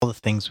the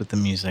things with the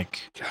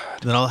music. God.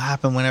 It all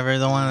happened whenever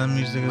the one the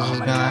music was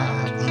gonna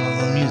happen with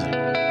the music.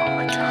 Oh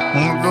my God.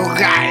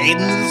 And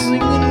the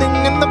singing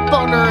and the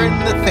butter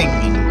and the thing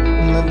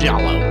and the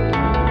jello.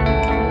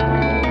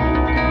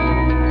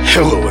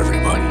 Hello,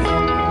 everybody.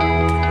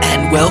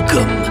 And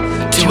welcome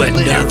to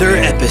another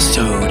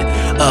episode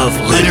of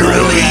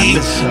Literally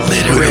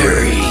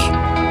Literary.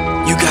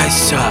 You guys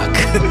suck.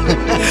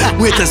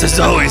 With us as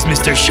always,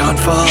 Mr. Sean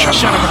Fall.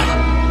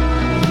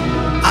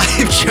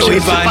 I'm Joey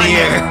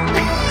Bonnier.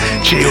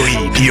 Joey,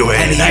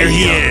 And here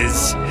he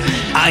is.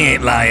 I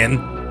ain't lying.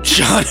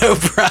 Sean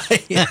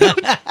O'Brien.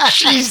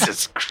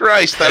 Jesus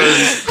Christ, that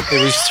was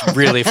It was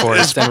really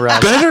forced and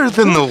rushed. better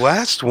than the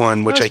last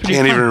one, which I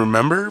can't even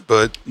remember,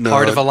 but no.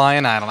 Part of a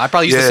lion idol. I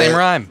probably used the same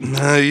rhyme.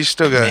 No, you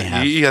still May got,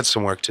 have. you got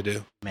some work to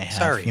do.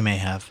 Sorry. You may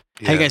have.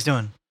 Yeah. How you guys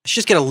doing? Let's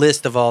just get a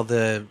list of all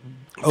the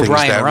Things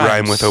O'Brien that rhymes.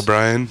 rhyme with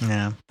O'Brien.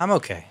 Yeah. I'm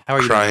okay. How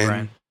are you Crying. doing,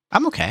 O'Brien?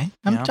 I'm okay.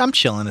 Yeah. I'm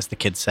chilling, as the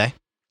kids say.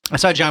 I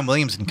saw John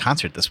Williams in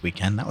concert this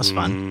weekend. That was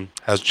fun.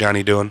 How's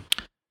Johnny doing?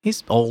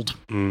 He's old.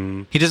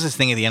 Mm. He does this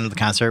thing at the end of the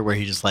concert where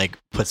he just like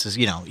puts his,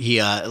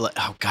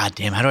 oh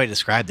goddamn, how do I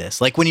describe this?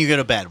 Like when you go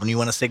to bed, when you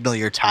want to signal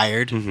you're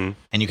tired Mm-hmm.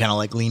 and you kind of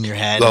like lean your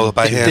head.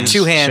 Lullaby and- The hands.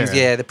 two hands, Sure.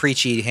 yeah, the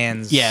preachy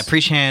hands. Yeah,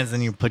 preach hands,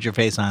 then you put your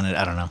face on it.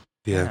 I don't know.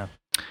 Yeah.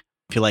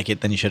 If you like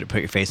it, then you should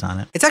put your face on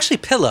it. It's actually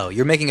pillow.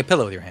 You're making a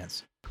pillow with your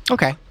hands,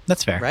 Okay,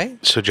 that's fair. right?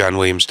 So John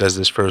Williams does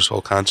this for his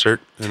whole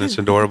concert, and it's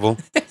adorable.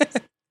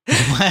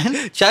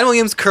 What? John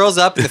Williams curls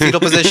up in the fetal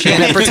position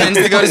and pretends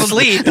to go to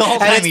sleep. The whole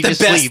time and he it's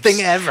just the best sleeps.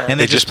 thing ever. And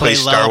They just play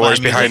Star lullaby Wars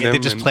music. behind They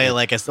him just and- play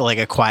like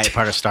a quiet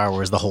part of Star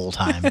Wars the whole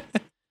time.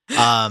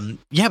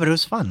 Yeah, but it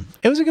was fun.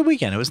 It was a good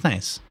weekend. It was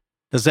nice.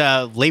 It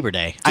was Labor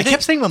Day. I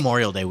kept saying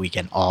Memorial Day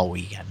weekend all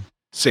weekend.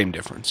 Same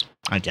difference.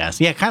 I guess.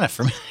 Yeah, kind of.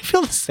 For me, I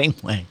feel the same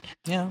way.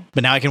 yeah.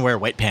 But now I can wear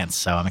white pants,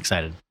 so I'm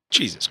excited.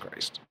 Jesus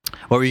Christ.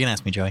 What were you gonna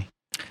ask me, Joey?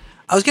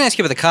 I was going to ask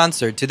you about the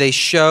concert. Do they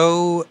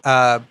show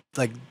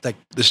like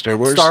The Star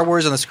Wars? Star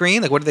Wars on the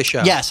screen? Like, what do they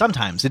show? Yeah,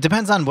 sometimes it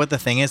depends on what the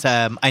thing is.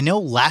 I know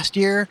last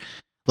year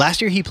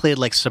he played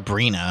like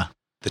Sabrina,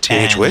 The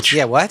Teenage And- Witch?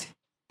 Yeah, what?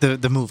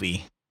 the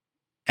movie,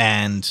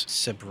 and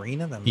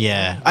Sabrina? The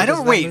yeah, what I is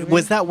don't that wait. movie?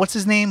 Was that what's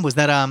his name? Was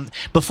that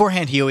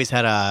beforehand? He always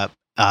had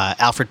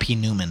Alfred P.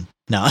 Newman.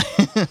 No,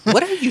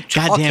 What are you God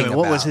talking damn it!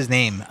 What was about? his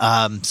name?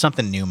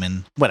 Something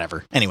Newman.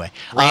 Whatever. Anyway,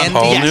 Randy?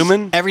 Paul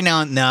Newman? Every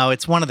now and no,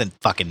 it's one of the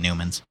fucking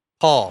Newmans.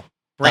 Paul.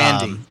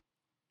 Randy.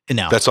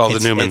 No, That's all the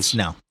it's- Newmans.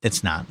 No,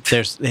 it's not.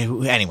 There's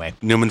anyway.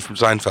 Newman from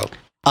Seinfeld.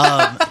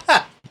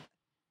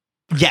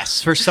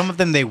 Yes, for some of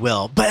them they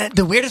will. But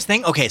the weirdest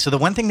thing, okay, so the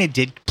one thing they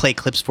did play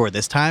clips for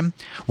this time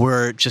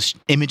were just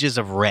images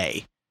of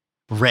Rey.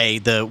 Rey,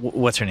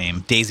 what's her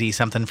name? Daisy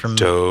something from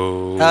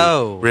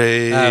Oh.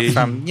 Ray.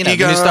 From, the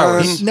new Star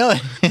Wars. No,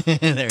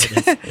 there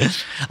it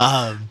is.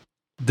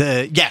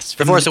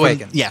 From Force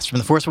Awakens. Yes, from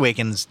The Force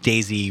Awakens,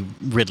 Daisy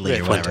Ridley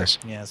or whatever. Fuentes.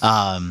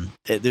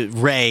 Yes.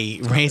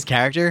 Ray's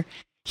character.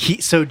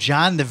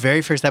 John, the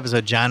very first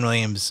episode, John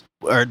Williams,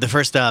 or the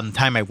first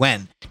time I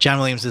went, John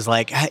Williams is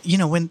like,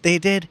 when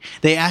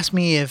they asked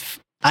me if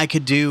I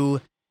could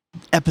do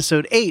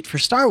episode 8 for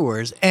Star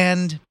Wars,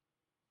 and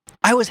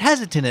I was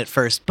hesitant at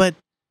first, but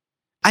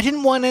I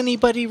didn't want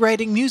anybody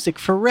writing music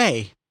for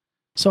Rey,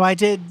 so I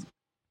did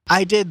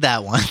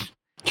that one.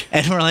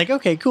 And we're like,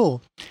 okay,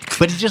 cool.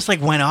 But he just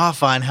like went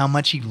off on how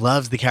much he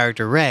loves the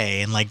character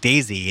Rey and like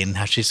Daisy and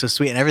how she's so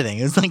sweet and everything.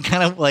 It was like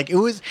kind of like it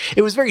was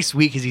very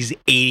sweet because he's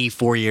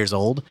 84 years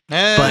old.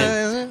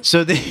 But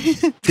so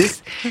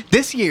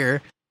this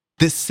year,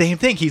 this same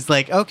thing. He's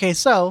like, okay,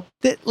 so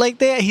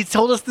he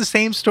told us the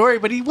same story,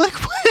 but he like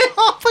put it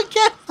off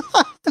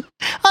again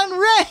on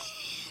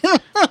Rey.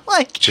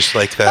 Like, Just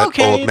like that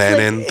okay, old it's man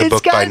like- in The it's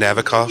Book by got-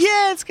 Nabokov.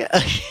 Yeah, it's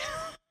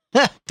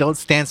got. Don't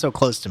stand so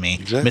close to me,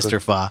 Exactly.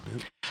 Mr. Fa.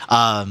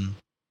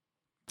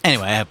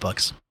 Anyway, I have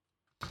books.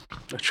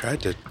 I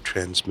tried the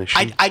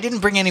transmission. I didn't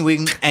bring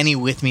any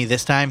with me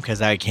this time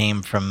because I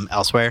came from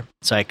elsewhere,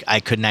 so I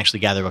couldn't actually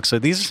gather books. So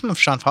these are some of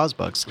Sean Fa's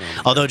books.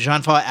 Although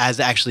Sean Fa has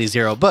actually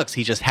 0 books,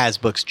 he just has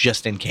books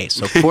just in case.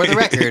 So for the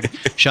record,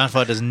 Sean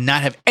Fa does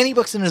not have any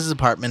books in his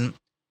apartment,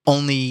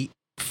 only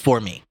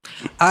for me.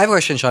 I have a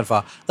question, Sean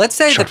Fa. Let's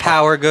say Sean the Fa.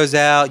 power goes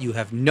out. You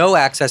have no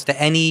access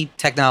to any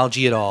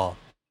technology at all.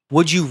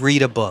 Would you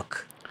read a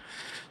book?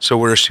 So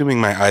we're assuming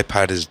my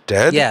iPod is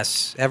dead?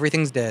 Yes.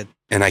 Everything's dead.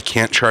 And I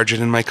can't charge it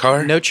in my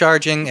car? No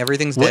charging.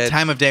 Everything's What dead.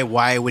 time of day?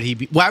 Why would he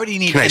need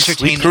Can I sleep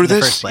entertainment through in the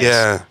this? first place?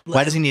 Yeah.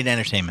 Why does he need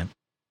entertainment?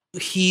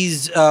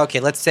 He's okay.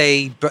 Let's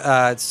say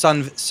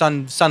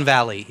Sun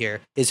Valley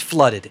here is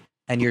flooded,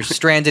 and you're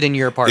stranded in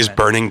your Is apartment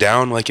burning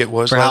down like it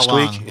was For how last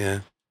long? week? Yeah.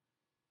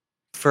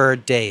 for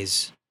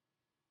days.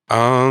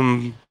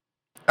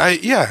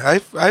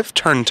 I've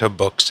turned to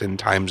books in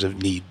times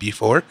of need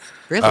before.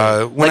 Really?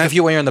 When Like if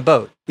you're on the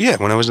boat. Yeah,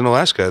 when I was in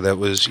Alaska, that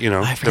was, I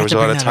forgot there was to a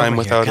lot bring of that time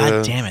over here. without God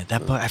a. damn it!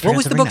 That book. I What forgot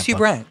was to the bring books that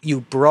you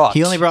book. brought?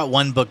 He only brought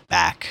one book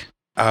back.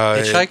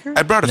 Hitchhiker?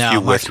 I brought a No,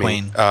 few Mark with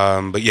Twain. me.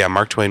 But yeah,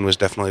 Mark Twain was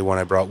definitely one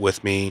I brought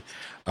with me.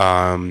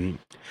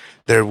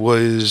 There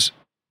was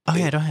Oh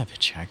yeah, I don't have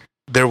Hitchhiker.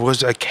 there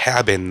was a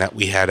cabin that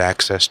we had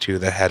access to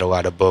that had a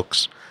lot of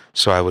books,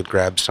 so I would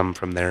grab some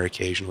from there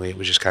occasionally. It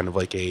was just kind of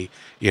like a,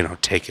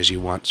 take as you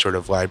want sort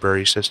of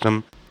library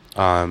system.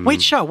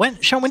 Wait, Sean,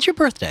 when's your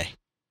birthday?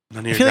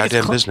 None of your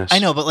goddamn business. I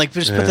know, but like,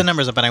 just put the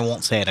numbers up and I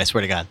won't say it, I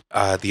swear to God.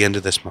 The end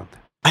of this month.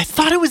 I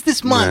thought it was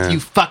this month, Yeah. you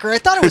fucker. I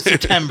thought it was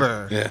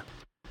September. Yeah.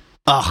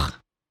 Ugh.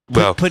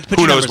 Well, Put who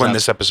your knows numbers when up.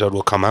 this episode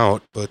will come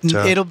out, but...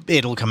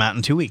 It'll come out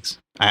in 2 weeks.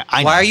 I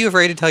Why know. are you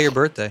afraid to tell your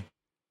birthday?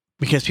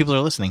 Because people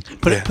are listening.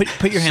 Put Yeah.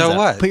 your hands So up.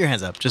 what? Put your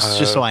hands up,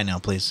 just so I know,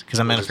 please, because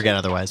I'm what gonna is forget it?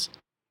 otherwise.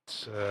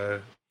 It's,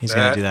 He's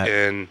gonna do that.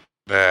 And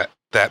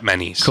that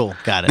many's. Cool,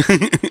 got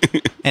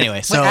it.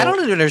 Anyway, so Wait, I don't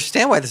even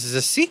understand why this is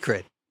a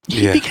secret.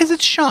 Yeah. because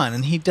it's Sean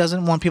and he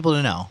doesn't want people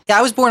to know. Yeah,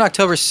 I was born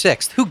October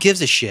 6th. Who gives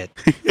a shit?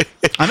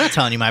 I'm not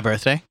telling you my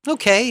birthday.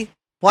 Okay.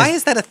 Why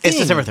is that a thing? It's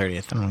December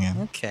 30th. I don't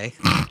know. Okay.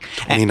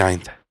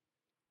 29th.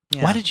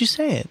 Yeah. Why did you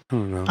say it? I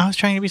don't know. I was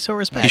trying to be so You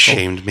respectful.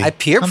 shamed me. I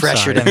peer I'm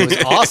pressured sorry. him. It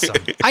was awesome.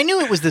 I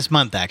knew it was this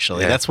month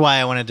actually. Yeah. That's why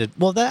I wanted to.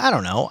 Well, I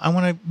don't know. I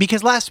want to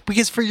because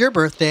for your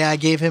birthday I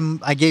gave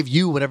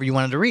you whatever you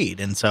wanted to read,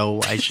 and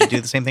so I should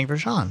do the same thing for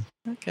Sean.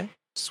 Okay.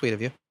 Sweet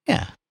of you.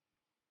 Yeah.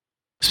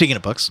 Speaking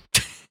of books,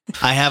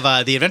 I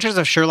have The Adventures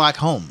of Sherlock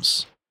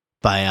Holmes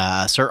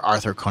by Sir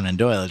Arthur Conan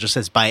Doyle. It just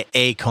says by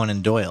A.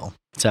 Conan Doyle.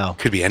 So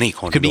Could be any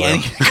Conan could be Doyle.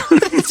 any.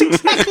 That's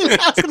exactly what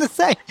I was going to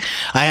say.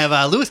 I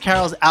have Lewis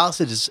Carroll's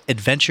Alice's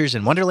Adventures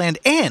in Wonderland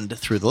and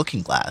Through the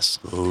Looking Glass.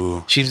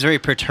 Ooh. She's very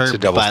It's a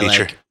perturbed double by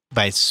feature.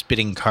 by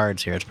spitting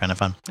cards here. It's kind of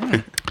fun.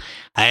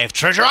 I have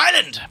Treasure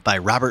Island by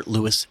Robert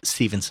Louis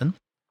Stevenson.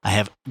 I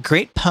have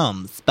Great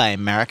Poems by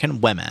American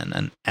Women,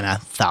 an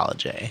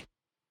anthology,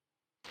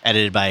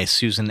 edited by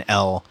Susan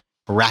L.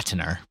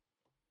 Ratner.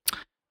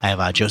 I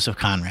have Joseph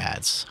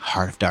Conrad's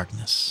Heart of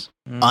Darkness,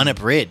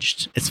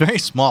 unabridged. It's very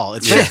small.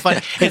 It's very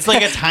funny. It's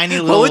like a tiny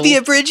little. What would the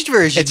abridged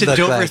version It's a look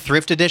Dover like?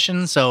 Thrift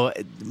Edition, so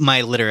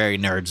my literary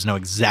nerds know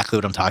exactly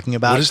what I'm talking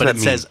about. What does but that it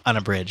mean? says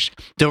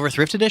unabridged. Dover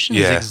Thrift Edition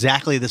is Yeah.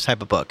 exactly this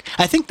type of book.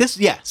 I think this.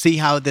 Yeah, see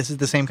how this is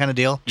the same kind of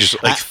deal.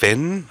 Just like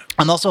thin?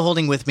 I'm also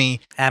holding with me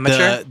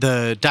Amateur?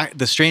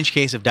 the Strange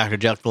Case of Dr.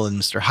 Jekyll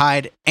and Mr.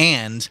 Hyde,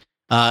 and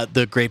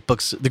the great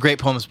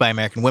poems by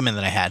American women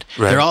that I had.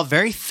 Right. They're all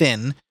very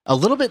thin, a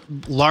little bit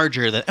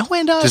larger than. Oh,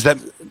 and Does that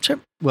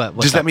what's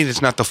does that up? mean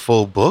it's not the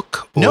full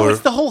book? No, or-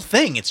 it's the whole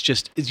thing. It's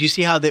just you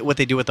see how what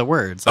they do with the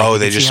words. Oh, you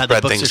they can see just how the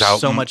spread books things are out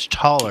so and- much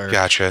taller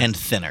Gotcha. and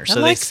thinner. I So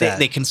like they that.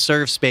 they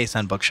conserve space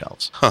on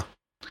bookshelves. What's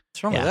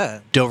wrong Yeah. with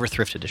that? Dover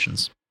Thrift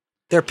Editions.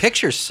 Their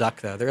pictures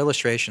suck, though. Their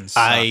illustrations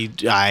suck.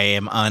 I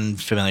am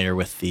unfamiliar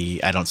with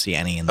the. I don't see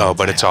any in the. Oh,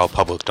 but it's all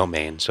public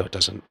domain, so it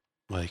doesn't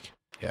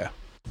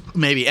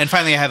maybe. And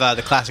finally, I have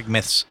the classic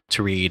myths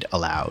to read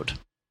aloud.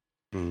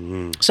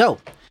 Mhm. So,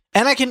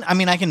 and I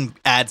can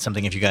add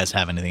something if you guys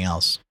have anything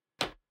else.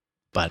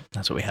 But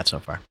that's what we have so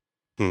far.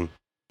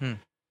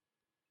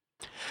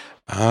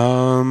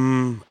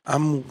 I'm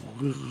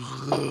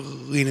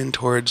leaning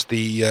towards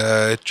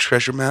the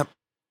treasure map.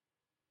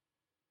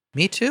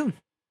 Me too.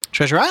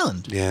 Treasure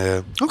Island.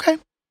 Yeah. Okay.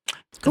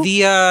 Cool.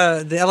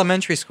 The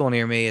elementary school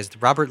near me is the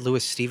Robert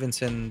Louis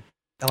Stevenson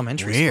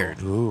Elementary Weird.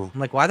 School. Ooh. I'm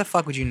like, why the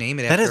fuck would you name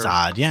it That after? is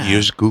odd. Yeah.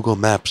 Use Google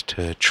Maps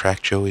to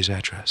track Joey's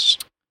address.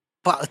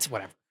 Well, it's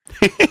whatever.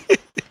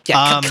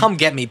 Yeah, come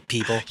get me,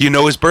 people. You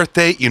know his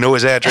birthday. You know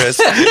his address.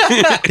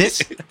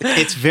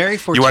 It's very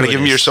fortuitous. You want to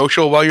give him your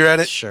social while you're at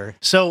it? Sure.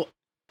 So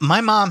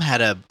my mom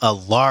had a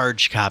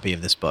large copy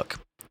of this book,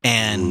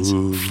 and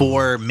Ooh.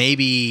 for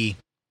maybe,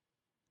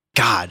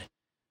 God,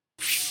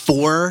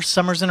 4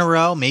 summers in a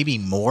row, maybe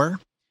more,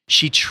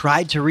 she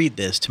tried to read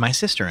this to my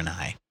sister and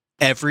I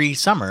every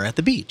summer at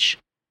the beach,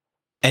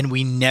 and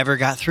we never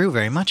got through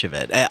very much of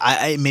it.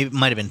 I maybe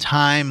might have been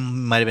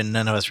time, might have been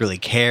none of us really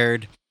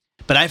cared,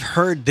 but I've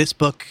heard this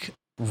book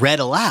read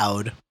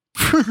aloud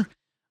for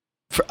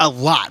a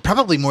lot,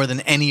 probably more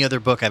than any other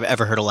book I've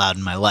ever heard aloud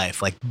in my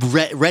life, like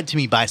read to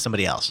me by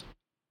somebody else.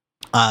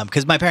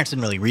 Because my parents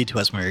didn't really read to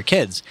us when we were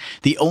kids.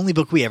 The only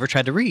book we ever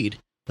tried to read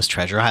was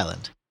Treasure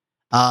Island.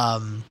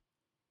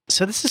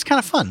 So this is kind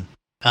of fun.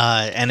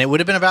 And it would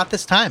have been about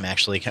this time,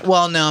 actually.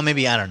 Well, no,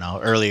 maybe, I don't know,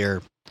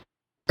 earlier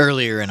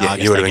in Yeah,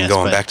 August, you would I have been guess,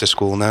 going but- back to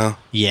school now.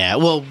 Yeah,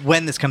 well,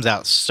 when this comes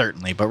out,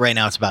 certainly. But right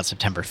now it's about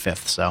September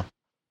 5th, so.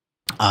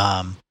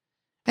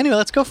 Anyway,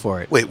 let's go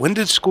for it. Wait, when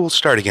did school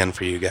start again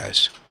for you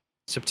guys?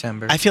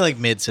 September. I feel like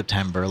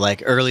mid-September,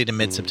 like early to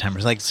mid-September.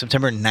 Like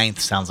September 9th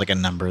sounds like a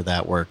number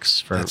that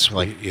works for That's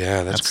like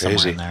yeah, that's somewhere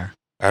crazy. in there.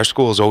 Our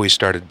school has always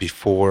started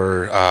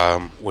before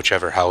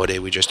whichever holiday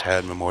we just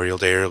had, Memorial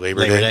Day or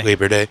Labor Day.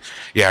 Labor Day.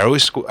 Yeah, our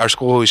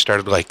school always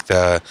started like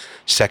the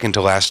second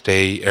to last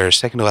day or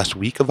second to last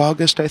week of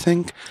August, I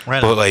think.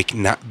 Right. But like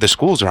the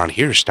schools around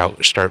here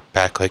start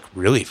back like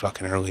really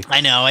fucking early.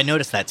 I know. I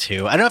noticed that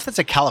too. I don't know if that's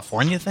a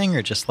California thing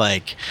or just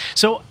like.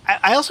 So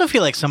I also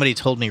feel like somebody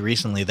told me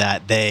recently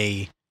that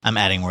I'm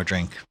adding more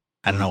drink.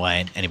 I don't know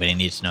why anybody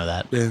needs to know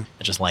that. Yeah.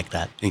 I just like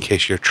that. In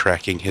case you're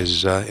tracking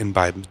his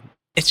imbibe.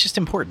 It's just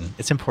important.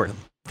 It's important.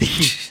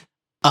 Somebody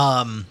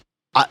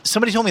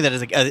told me that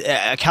it's like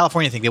a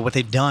California thing. That what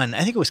they've done,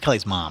 I think it was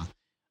Kelly's mom.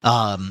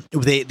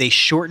 They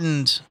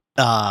shortened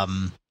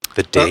The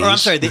days. or I'm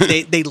sorry,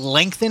 they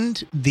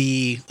lengthened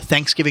the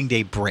Thanksgiving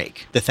Day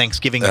break. The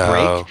Thanksgiving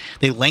break,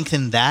 they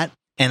lengthened that,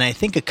 and I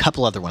think a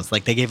couple other ones.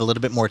 Like they gave a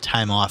little bit more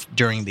time off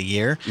during the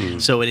year,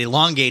 so it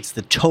elongates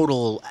the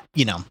total,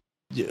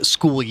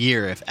 school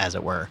year, as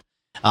it were.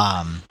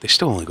 They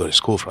still only go to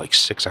school for like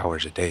 6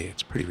 hours a day.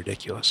 It's pretty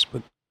ridiculous,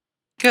 but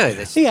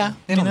Good. Yeah,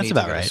 They don't that's need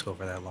about to go to right. school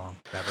for that long.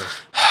 Ever.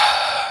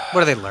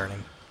 What are they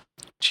learning?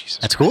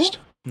 Jesus. At school? Christ.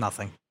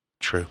 Nothing.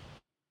 True.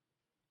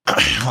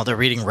 Well, they're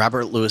reading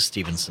Robert Louis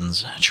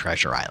Stevenson's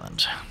Treasure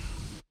Island.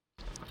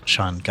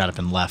 Sean got up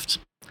and left.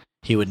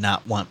 He would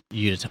not want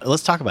you to.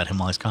 Let's talk about him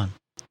while he's gone.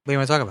 What do you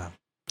want to talk about?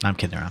 I'm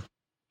kidding around.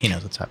 He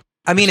knows what's up.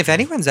 I mean, if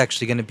anyone's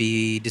actually going to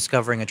be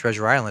discovering a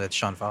treasure island, it's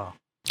Sean Fall.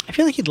 I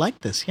feel like he'd like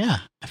this. Yeah,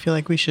 I feel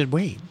like we should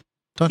wait.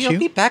 Don't He'll you?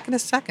 be back in a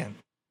second.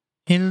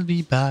 He'll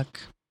be back.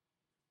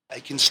 I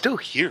can still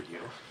hear you.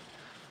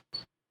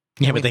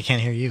 Yeah, but they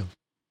can't hear you.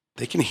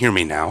 They can hear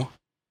me now.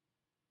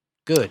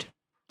 Good.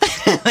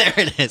 There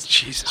it is.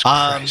 Jesus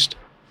Christ.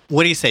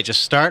 What do you say?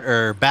 Just start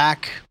or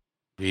back?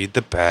 Read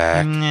the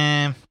back.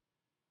 Nah.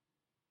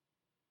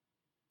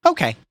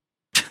 Okay.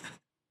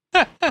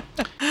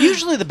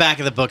 Usually the back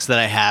of the books that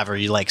I have are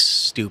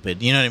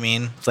stupid. You know what I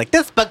mean? It's like,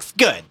 this book's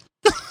good.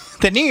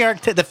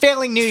 The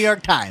failing New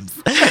York Times.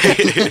 You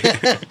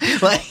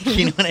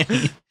know what I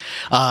mean?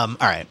 All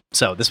right.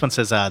 So this one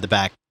says the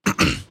back.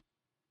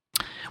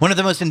 One of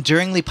the most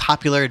enduringly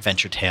popular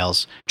adventure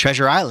tales,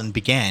 Treasure Island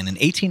began in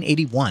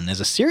 1881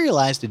 as a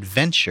serialized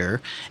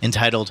adventure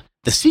entitled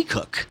The Sea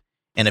Cook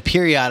and a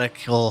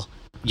periodical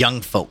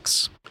Young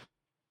Folks.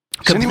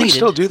 Does anyone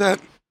still do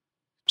that?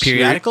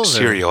 Periodicals?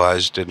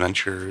 Serialized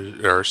adventure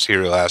or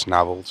serialized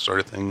novel sort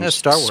of things? Yeah,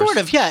 Star Wars. Sort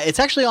of, yeah. It's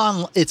actually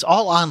it's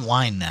all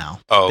online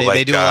now. Oh,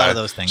 they do a lot of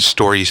those things.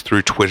 Stories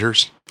through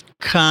Twitters?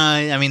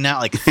 I mean, not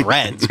like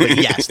threads, but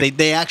yes,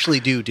 they actually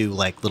do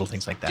little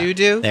things like that.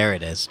 Do? There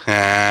it is.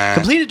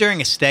 Completed during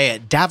a stay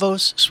at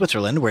Davos,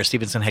 Switzerland, where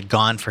Stevenson had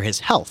gone for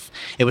his health.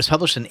 It was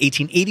published in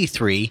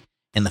 1883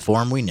 in the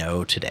form we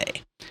know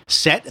today.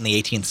 Set in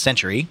the 18th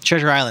century,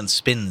 Treasure Island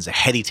spins a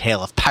heady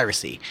tale of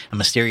piracy, a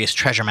mysterious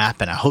treasure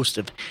map, and a host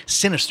of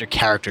sinister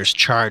characters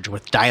charged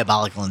with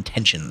diabolical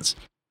intentions.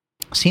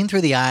 Seen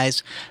through the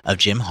eyes of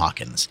Jim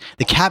Hawkins,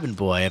 the cabin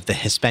boy of the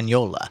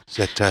Hispaniola. Is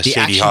that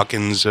Sadie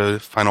Hawkins'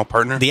 final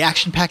partner? The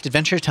action-packed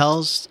adventure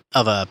tells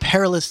of a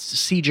perilous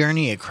sea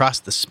journey across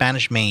the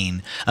Spanish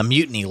Main, a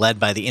mutiny led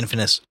by the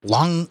infamous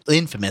Long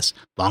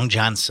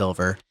John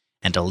Silver,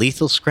 and a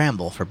lethal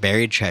scramble for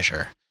buried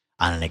treasure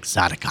on an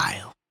exotic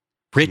isle.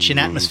 Rich in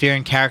atmosphere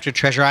and character,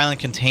 Treasure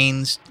Island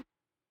continues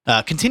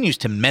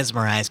to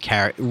mesmerize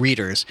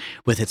readers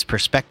with its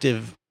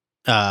perceptive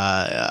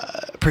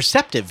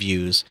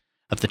views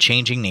of the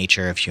changing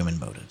nature of human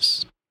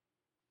motives.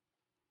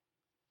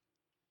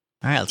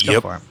 All right, let's go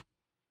for it.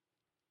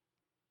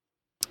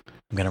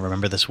 I'm going to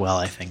remember this well,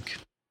 I think.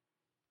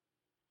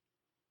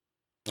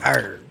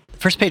 The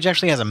first page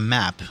actually has a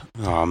map.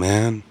 Oh,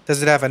 man.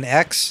 Does it have an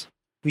X?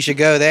 We should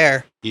go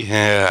there.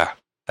 Yeah.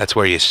 That's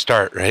where you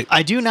start, right?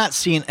 I do not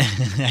see an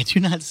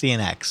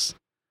X.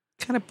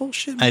 What kind of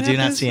bullshit I do map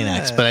not is see an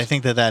X, that? but I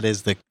think that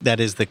is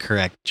the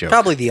correct joke.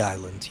 Probably the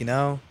island,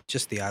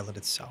 just the island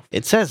itself.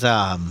 It says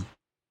Where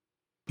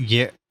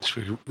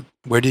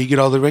do you get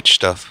all the rich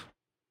stuff?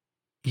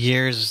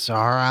 Years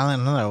our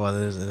island. No, what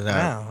is it?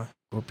 Wow.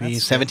 Will be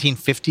That's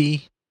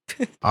 1750.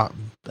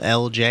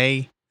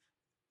 LJ.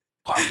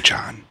 Long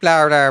John.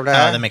 Blah, blah, blah.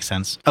 Oh, that makes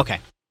sense. Okay.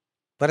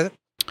 What is it?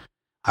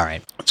 All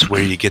right. It's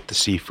where you get the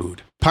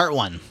seafood. Part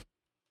 1.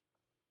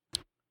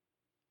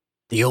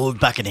 The Old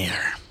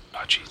Buccaneer.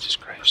 Oh, Jesus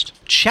Christ.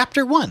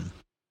 Chapter 1.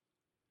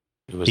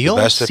 It was The the old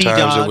best of sea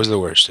times. dog. It was the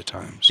worst of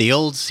times. The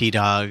Old Sea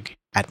Dog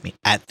at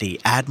the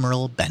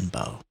Admiral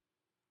Benbow.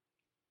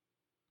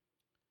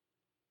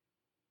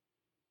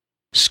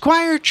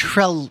 Squire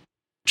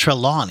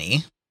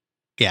Trelawney,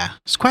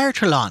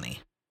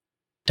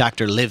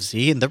 Dr.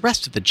 Livesey, and the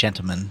rest of these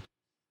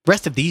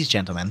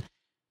gentlemen,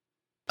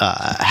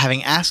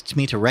 having asked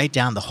me to write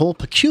down the whole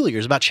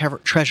peculiars about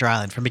Treasure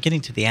Island from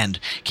beginning to the end,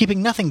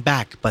 keeping nothing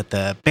back but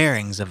the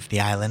bearings of the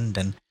island,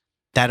 and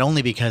that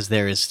only because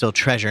there is still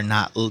treasure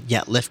not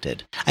yet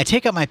lifted. I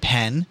take up my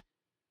pen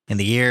in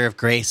the year of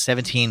grace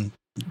 17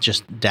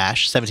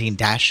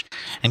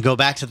 and go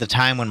back to the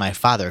time when my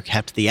father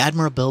kept the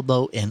Admiral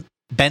Benbow Inn,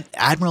 and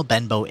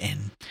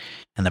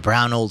the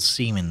brown old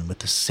seaman with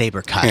the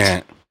saber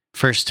cut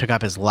first took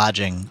up his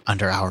lodging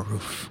under our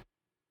roof.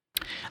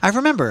 I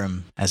remember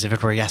him as if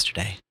it were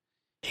yesterday.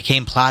 He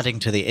came plodding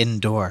to the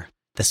inn door,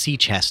 the sea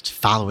chest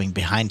following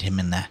behind him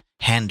in the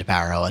hand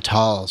barrow, a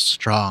tall,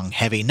 strong,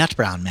 heavy,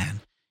 nut-brown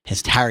man,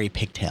 his tarry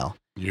pigtail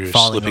You're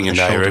falling slipping over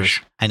into his shoulders.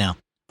 Irish. I know,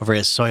 over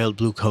his soiled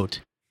blue coat,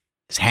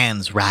 his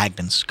hands ragged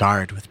and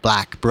scarred with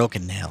black,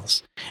 broken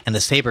nails, and the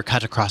saber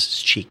cut across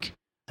his cheek,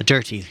 a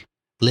dirty,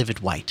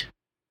 livid white.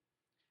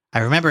 I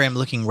remember him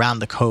looking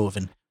round the cove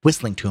and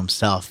whistling to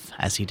himself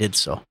as he did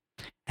so,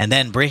 and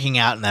then breaking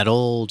out in that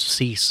old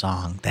sea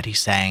song that he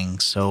sang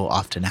so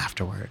often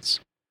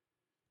afterwards.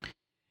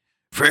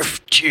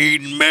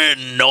 15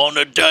 men on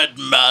a dead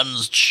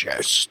man's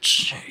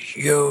chest.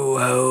 Yo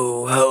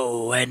ho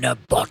ho, and a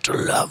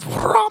bottle of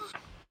rum.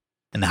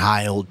 In the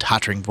high old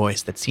tottering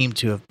voice that seemed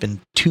to have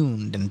been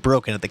tuned and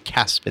broken at the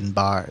Caspin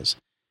bars.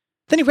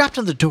 Then he rapped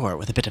on the door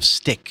with a bit of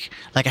stick,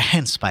 like a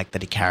handspike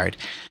that he carried,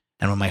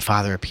 and when my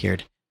father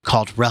appeared,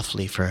 called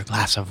roughly for a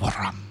glass of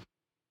rum.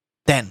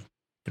 Then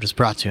it was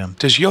brought to him.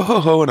 Does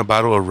yo-ho-ho and a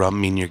bottle of rum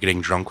mean you're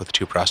getting drunk with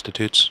 2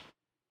 prostitutes?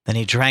 Then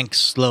he drank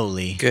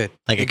slowly, Good.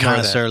 like a Ignore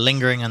connoisseur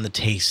lingering on the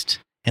taste,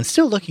 and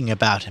still looking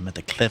about him at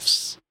the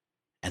cliffs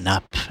and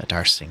up at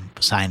our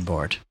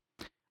signboard.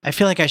 I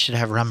feel like I should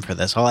have rum for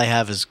this. All I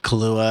have is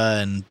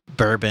Kahlua and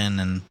bourbon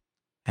and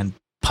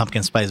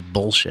pumpkin spice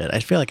bullshit. I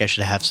feel like I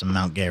should have some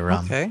Mount Gay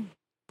rum. Okay.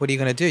 What are you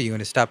going to do? You going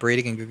to stop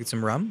reading and go get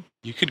some rum?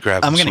 You could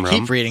grab I'm some going to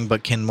rum. keep reading,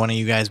 but can one of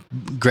you guys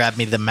grab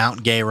me the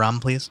Mount Gay rum,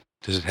 please?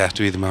 Does it have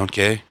to be the Mount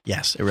Gay?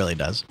 Yes, it really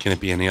does. Can it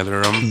be any other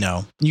rum?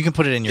 No. You can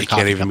put it in your It coffee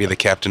can't even cup, be the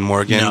Captain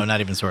Morgan? No,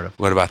 not even sort of.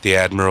 What about the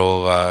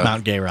Admiral...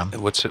 Mount Gay rum.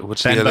 What's the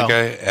Benbow. other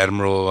guy?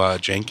 Admiral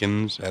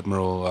Jenkins,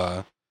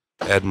 Admiral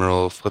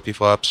Flippy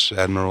Flops,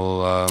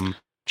 Admiral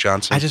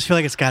Johnson. I just feel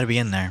like it's got to be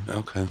in there.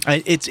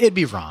 Okay. It'd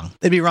be wrong.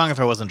 It'd be wrong if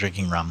I wasn't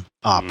drinking rum.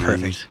 Oh, Mm.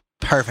 perfect.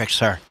 Perfect,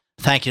 sir.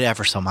 Thank you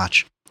ever so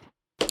much.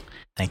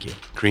 Thank you.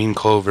 Green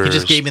clovers. He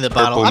just gave me the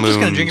bottle. I'm just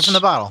going to drink it from the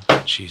bottle.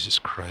 Jesus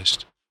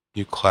Christ.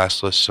 You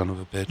classless son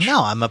of a bitch.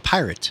 No, I'm a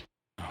pirate.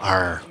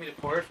 Arr. Want me to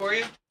pour it for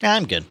you? Yeah,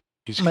 I'm good.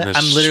 He's I'm gonna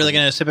literally sw-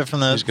 going to sip it from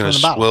the, He's from going the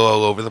to bottle. swill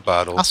all over the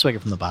bottle. I'll swig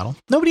it from the bottle.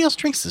 Nobody else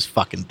drinks this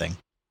fucking thing.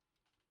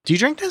 Do you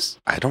drink this?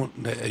 I don't...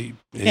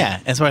 Yeah,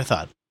 that's what I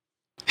thought.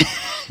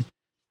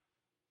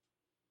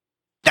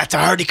 That's a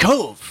hardy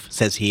cove,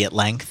 says he at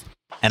length,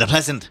 and a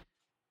pleasant,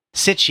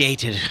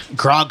 situated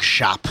grog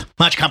shop.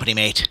 Much company,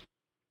 mate.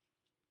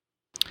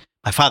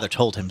 My father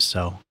told him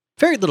so.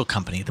 Very little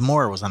company. The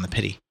more was on the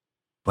pity.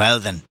 Well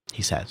then,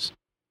 he says,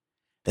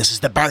 this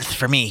is the berth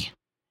for me.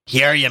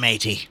 Here you,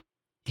 matey,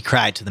 he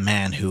cried to the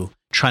man who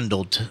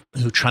trundled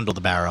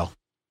the barrow.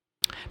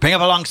 Bring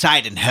up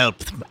alongside and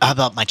help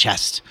about my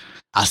chest.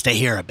 I'll stay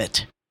here a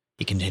bit,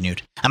 he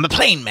continued. I'm a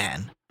plain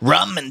man.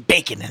 Rum and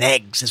bacon and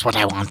eggs is what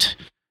I want.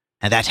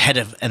 And that head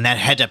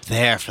up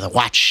there for to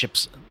watch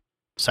ships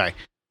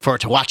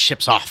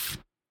off.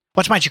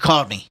 What might you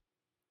call me?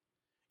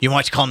 You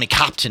might call me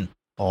Captain.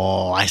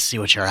 Oh, I see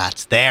what you're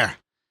at. There.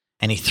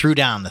 And he threw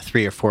down the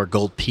 3 or 4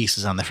 gold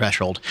pieces on the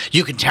threshold.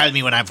 You can tell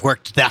me when I've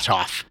worked that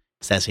off,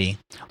 says he,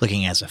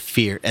 looking as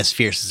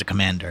fierce as a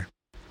commander.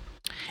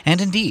 And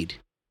indeed,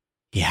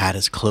 bad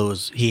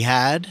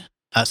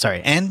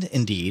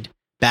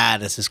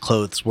as his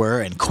clothes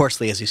were and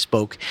coarsely as he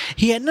spoke,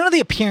 he had none of the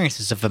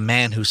appearances of a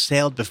man who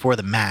sailed before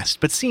the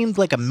mast, but seemed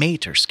like a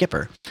mate or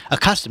skipper,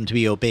 accustomed to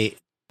be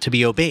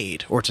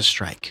obeyed or to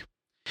strike.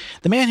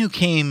 The man who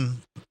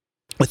came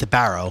with the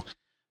barrow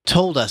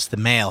told us the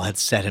mail had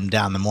set him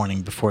down the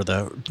morning before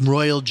the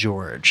Royal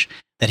George,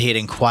 that he had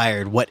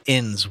inquired what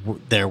inns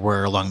there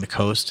were along the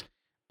coast,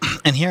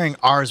 and hearing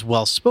ours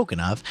well spoken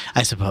of,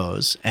 I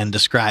suppose, and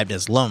described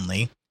as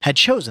lonely, had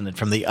chosen it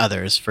from the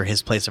others for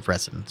his place of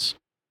residence.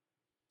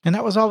 And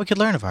that was all we could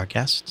learn of our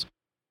guest.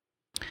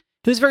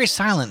 He was a very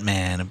silent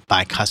man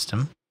by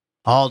custom.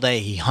 All day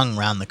he hung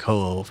round the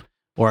cove,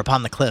 or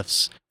upon the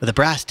cliffs, with a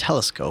brass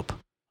telescope.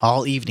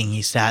 All evening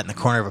he sat in the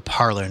corner of a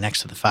parlor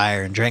next to the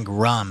fire and drank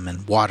rum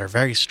and water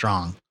very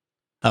strong.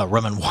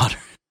 Rum and water.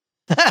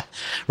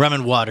 Rum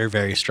and water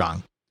very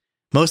strong.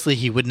 Mostly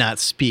he would not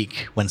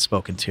speak when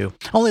spoken to,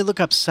 only look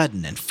up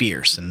sudden and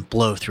fierce and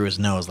blow through his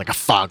nose like a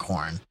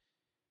foghorn.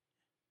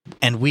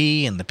 And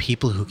we and the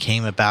people who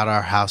came about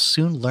our house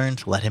soon learned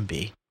to let him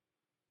be.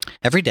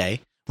 Every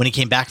day, when he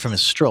came back from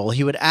his stroll,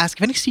 he would ask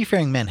if any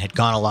seafaring men had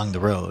gone along the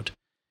road.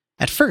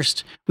 At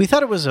first, we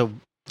thought it was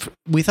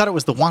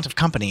the want of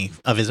company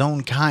of his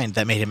own kind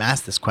that made him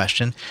ask this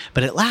question,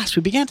 but at last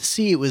we began to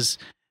see it was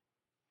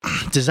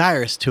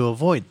desirous to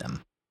avoid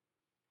them.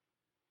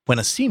 When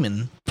a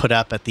seaman put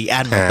up at the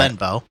Admiral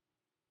Benbow,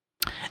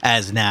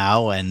 as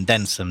now and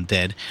then some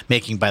did,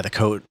 making by the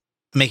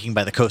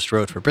coast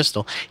road for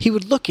Bristol, he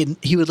would look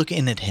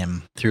in at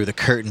him through the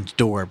curtained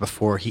door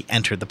before he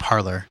entered the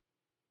parlor,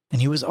 and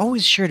he was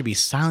always sure to be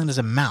silent as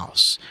a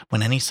mouse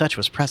when any such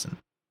was present.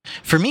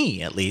 For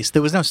me, at least,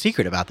 there was no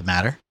secret about the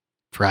matter,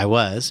 for I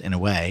was, in a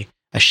way,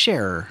 a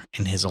sharer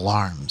in his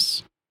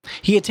alarms.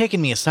 He had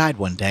taken me aside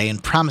one day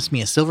and promised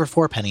me a silver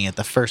 4-penny at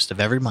the first of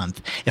every month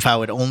if I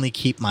would only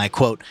keep my,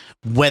 quote,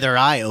 weather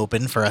eye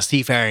open for a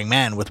seafaring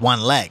man with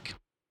one leg,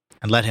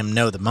 and let him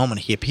know the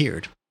moment he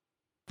appeared.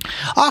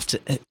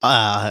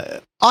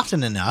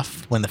 Often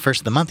enough, when the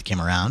first of the month came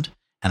around,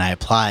 and I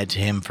applied to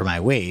him for my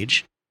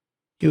wage,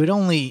 he would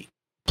only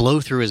blow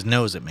through his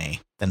nose at me,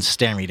 then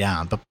stare me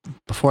down. But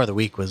before the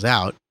week was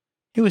out,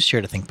 he was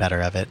sure to think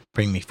better of it,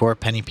 bring me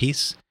 4-penny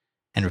piece,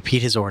 and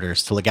repeat his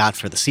orders to look out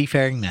for the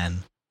seafaring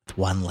men with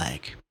one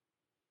leg.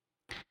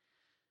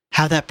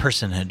 How that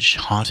personage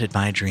haunted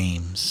my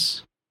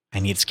dreams, I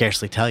need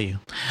scarcely tell you.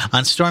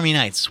 On stormy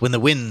nights, when the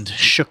wind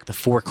shook the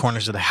 4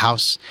 corners of the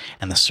house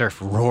and the surf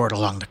roared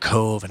along the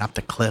cove and up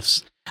the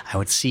cliffs, I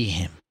would see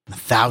him in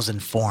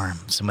 1,000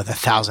 forms and with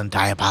 1,000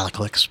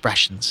 diabolical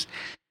expressions.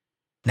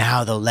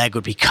 Now the leg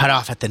would be cut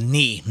off at the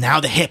knee, now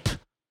the hip.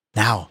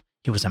 Now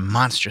he was a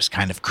monstrous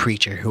kind of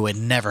creature who had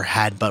never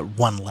had but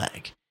one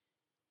leg.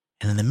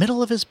 And in the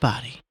middle of his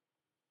body,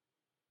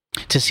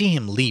 to see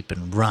him leap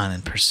and run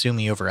and pursue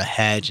me over a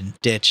hedge and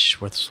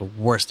ditch was the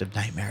worst of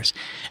nightmares.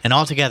 And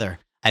altogether,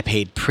 I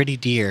paid pretty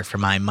dear for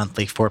my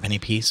monthly 4-penny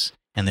piece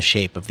in the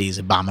shape of these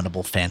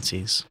abominable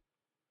fancies.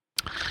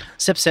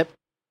 Sip, sip.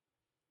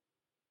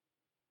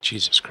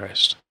 Jesus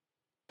Christ.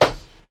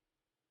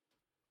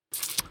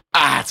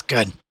 It's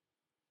good.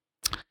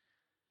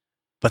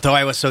 But though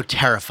I was so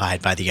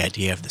terrified by the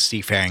idea of the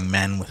seafaring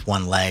men with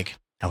one leg,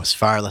 I was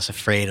far less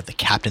afraid of the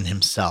captain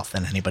himself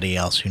than anybody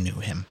else who knew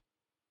him.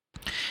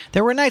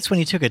 There were nights when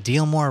he took a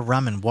deal more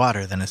rum and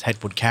water than his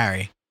head would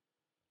carry.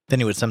 Then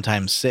he would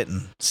sometimes sit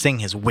and sing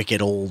his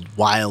wicked old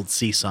wild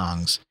sea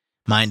songs,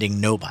 minding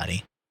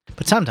nobody.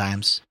 But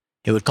sometimes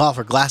he would call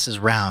for glasses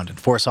round and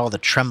force all the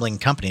trembling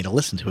company to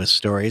listen to his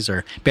stories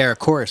or bear a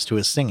chorus to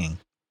his singing.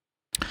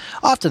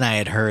 Often I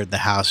had heard the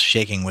house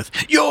shaking with,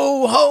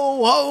 "Yo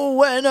ho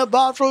ho and a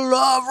bottle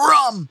of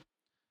rum,"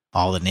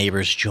 all the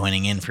neighbors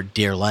joining in for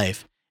dear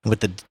life, and with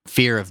the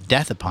fear of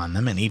death upon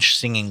them, and each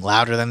singing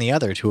louder than the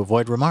other to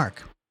avoid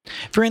remark.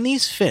 For in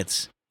these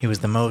fits he was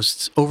the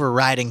most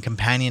overriding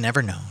companion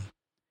ever known.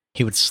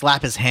 He would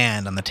slap his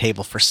hand on the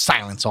table for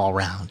silence all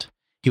round.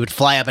 He would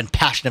fly up in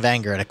passion of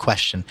anger at a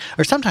question,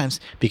 or sometimes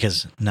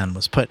because none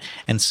was put,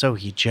 and so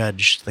he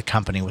judged the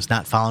company was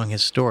not following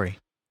his story.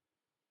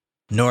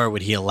 Nor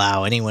would he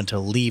allow anyone to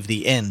leave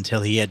the inn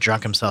till he had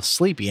drunk himself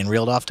sleepy and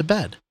reeled off to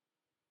bed.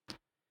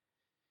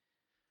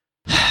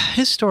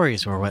 His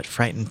stories were what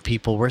frightened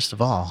people worst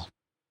of all.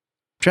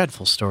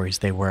 Dreadful stories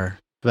they were,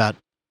 about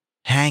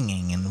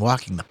hanging and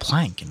walking the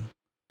plank, and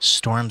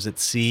storms at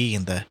sea,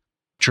 and the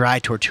dry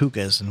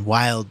Tortugas, and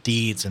wild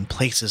deeds and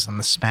places on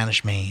the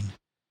Spanish Main.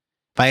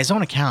 By his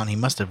own account, he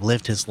must have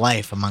lived his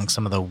life among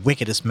some of the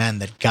wickedest men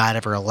that God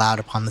ever allowed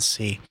upon the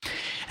sea,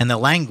 and the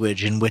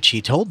language in which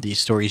he told these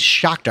stories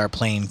shocked our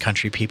plain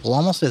country people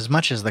almost as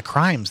much as the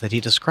crimes that he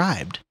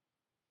described.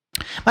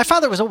 My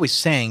father was always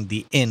saying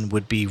the inn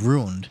would be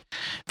ruined,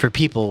 for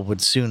people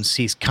would soon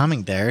cease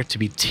coming there to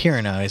be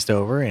tyrannized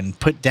over and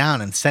put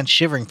down and sent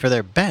shivering for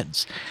their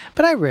beds.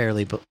 But I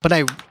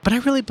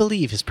really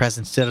believe his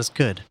presence did us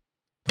good.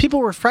 People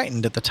were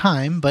frightened at the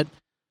time, but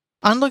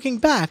on looking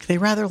back, they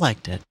rather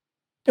liked it.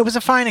 It was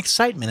a fine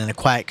excitement in a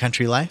quiet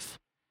country life.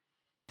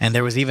 And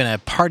there was even a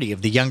party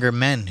of the younger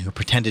men who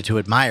pretended to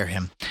admire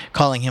him,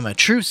 calling him a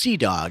true sea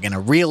dog and a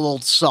real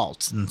old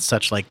salt and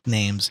such like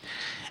names,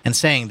 and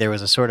saying there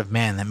was a sort of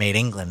man that made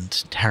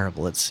England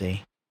terrible at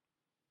sea.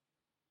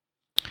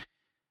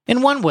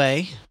 In one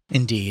way,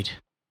 indeed,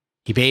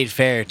 he bade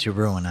fair to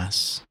ruin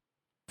us,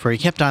 for he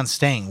kept on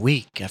staying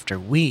week after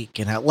week,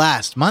 and at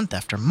last month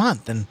after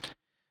month, and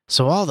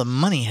so all the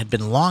money had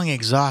been long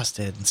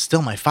exhausted, and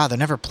still my father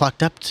never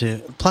plucked up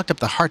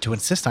the heart to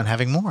insist on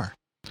having more.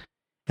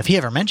 If he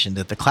ever mentioned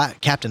it, the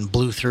captain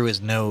blew through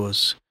his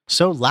nose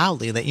so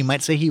loudly that you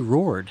might say he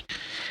roared,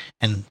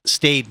 and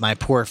stayed my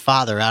poor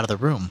father out of the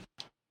room.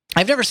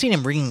 I've never seen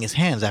him wringing his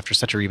hands after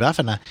such a rebuff,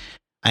 and I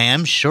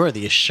am sure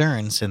the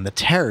assurance and the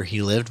terror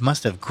he lived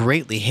must have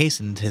greatly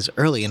hastened his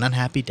early and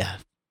unhappy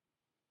death.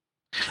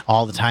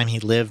 All the time he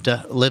lived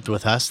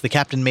with us, the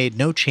captain made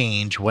no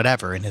change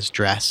whatever in his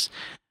dress,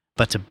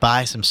 but to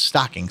buy some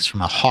stockings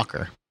from a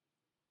hawker.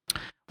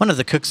 One of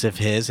the cooks of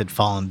his had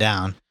fallen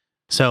down,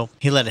 so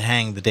he let it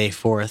hang the day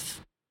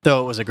forth,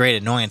 though it was a great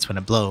annoyance when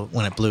it blew.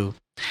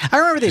 I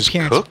remember the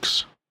appearance.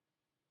 Cooks?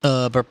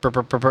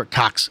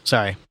 Cocks,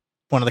 sorry.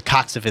 One of the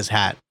cocks of his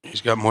hat.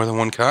 He's got more than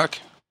one cock?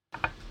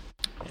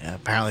 Yeah,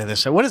 apparently there's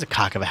so. What is a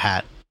cock of a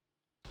hat?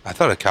 I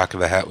thought a cock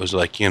of a hat was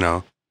like,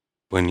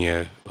 when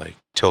you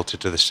tilt it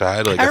to the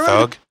side like a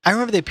thug. I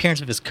remember the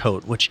appearance of his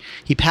coat, which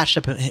he patched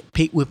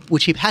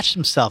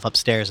himself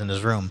upstairs in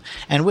his room,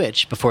 and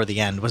which, before the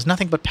end, was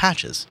nothing but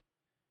patches.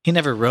 He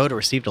never wrote or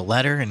received a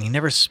letter, and he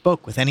never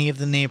spoke with any of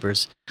the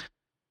neighbors.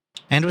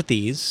 And with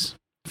these,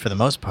 for the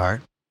most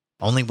part,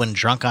 only when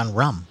drunk on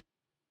rum.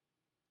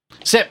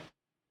 Sip!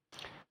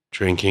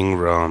 Drinking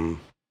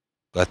rum.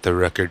 Let the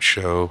record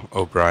show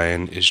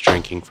O'Brien is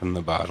drinking from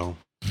the bottle.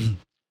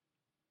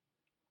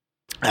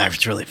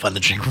 It's really fun to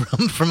drink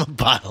rum from a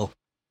bottle.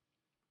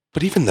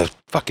 But even the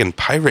fucking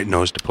pirate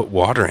knows to put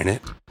water in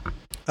it.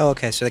 Oh,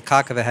 okay. So the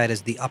cock of a hat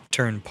is the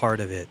upturned part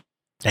of it.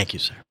 Thank you,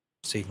 sir.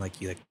 So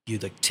you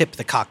tip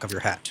the cock of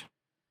your hat.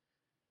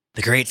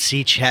 The great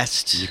sea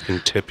chest. You can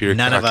tip your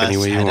none cock of us any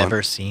way you had want.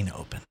 ever seen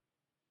open.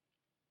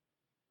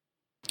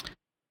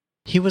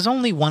 He was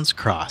only once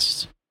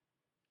crossed.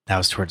 That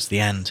was towards the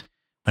end,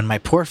 when my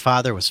poor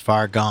father was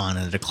far gone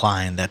in a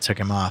decline that took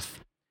him off.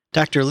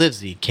 Dr.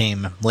 Livesey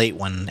came late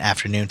one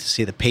afternoon to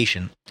see the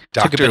patient.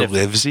 Dr.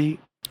 Livesey?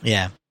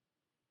 Yeah.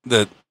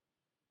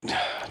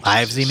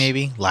 Livesey,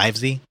 maybe?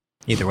 Livesey?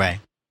 Either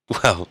way.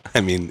 Well,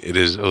 I mean, it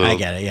is a little... I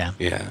get it, yeah.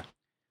 Yeah.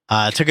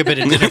 Took a bit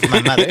of dinner from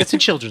my mother. It's a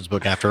children's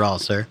book, after all,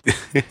 sir.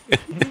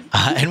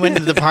 And went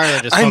into the parlor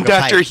to smoke I'm a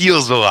Dr. pipe.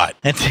 Heals a lot.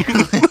 And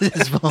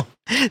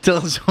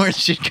till his horse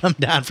should come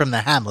down from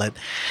the hamlet,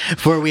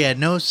 for we had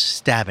no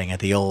stabbing at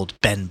the old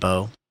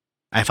Benbow.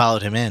 I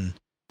followed him in,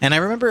 and I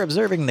remember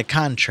observing the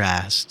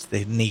contrast,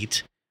 the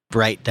neat,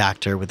 bright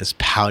doctor with his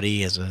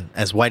pouty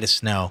as white as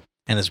snow,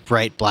 and his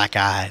bright black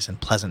eyes and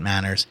pleasant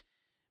manners,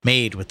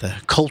 made with the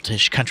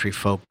coltish country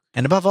folk,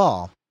 and above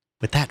all,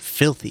 with that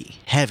filthy,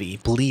 heavy,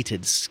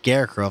 bleated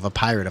scarecrow of a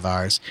pirate of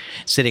ours,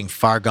 sitting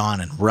far gone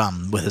and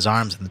rum, with his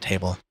arms on the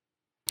table.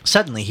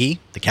 Suddenly he,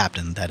 the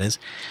captain, that is,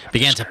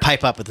 began to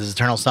pipe up with his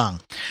eternal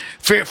song.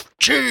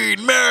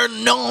 15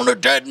 men on a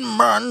dead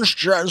man's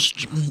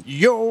chest,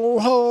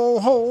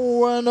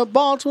 yo-ho-ho, and a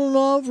bottle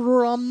of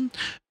rum.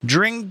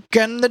 Drink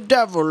and the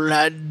devil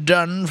had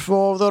done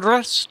for the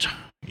rest,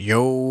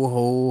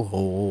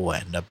 yo-ho-ho,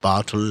 and a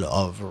bottle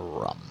of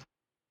rum.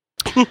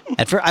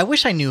 At first, I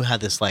wish I knew how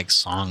this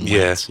song went.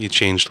 Yeah, you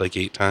changed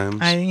 8 times.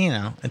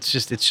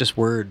 It's just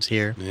words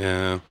here.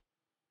 Yeah.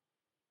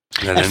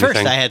 At first,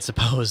 I had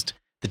supposed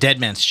the dead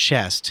man's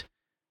chest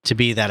to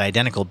be that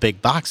identical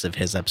big box of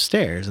his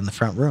upstairs in the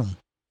front room,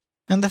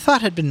 and the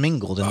thought had been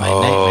mingled in my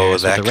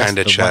nightmares. That with the rest kind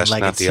of the chest,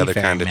 one-legged not the other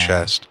kind of seafaring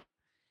man. chest.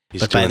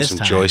 He's doing some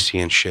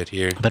Joycean shit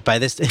here. But by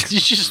this, it's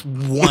just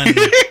one.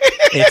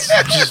 It's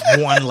just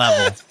one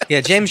level.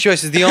 Yeah, James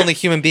Joyce is the only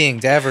human being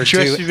to ever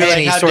Joyce do would be like,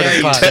 any "How sort dare of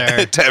you, pun.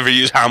 sir?" To ever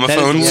use That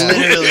homophones.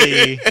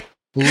 is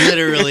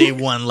literally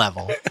one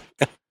level.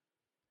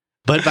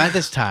 But by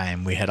this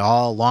time, we had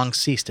all long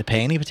ceased to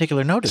pay any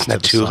particular notice Isn't to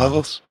that the 2 song.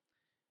 levels?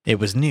 It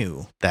was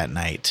new that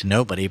night to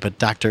nobody but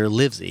Dr.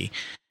 Livesey,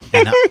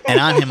 and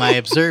on him I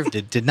observed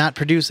it did not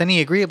produce any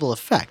agreeable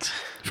effect,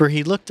 for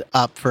he looked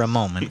up for a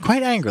moment,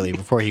 quite angrily,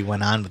 before he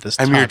went on with his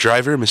I'm talk your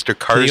driver, Mr. to the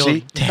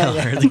Carsey. old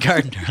tailor, the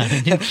gardener, on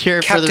a new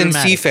cure for the Captain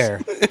rheumatics.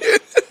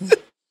 Seafair.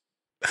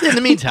 In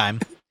the meantime,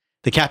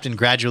 the captain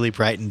gradually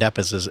brightened up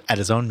at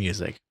his own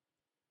music,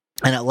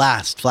 and at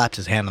last flapped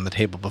his hand on the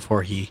table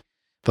before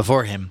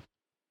him,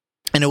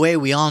 in a way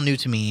we all knew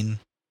to mean,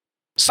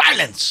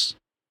 "Silence!"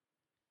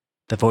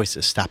 The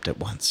voices stopped at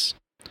once.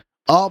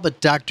 All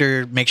but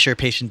Doctor Make Sure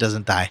Patient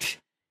Doesn't Die.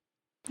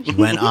 He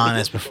went on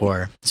as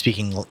before,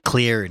 speaking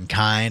clear and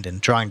kind,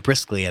 and drawing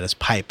briskly at his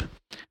pipe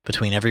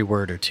between every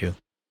word or two.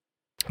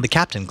 The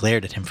captain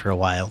glared at him for a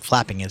while,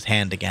 flapping his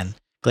hand again,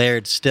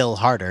 glared still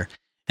harder,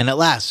 and at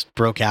last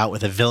broke out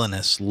with a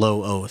villainous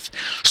low oath.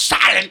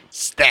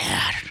 "Silence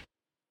there!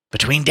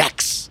 Between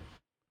decks!"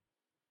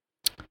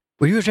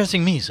 "Were you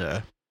addressing me,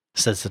 sir?"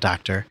 says the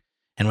doctor,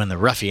 and when the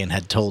ruffian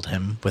had told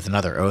him, with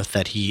another oath,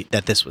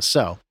 that this was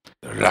so.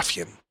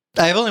 Ruffian.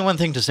 "I have only one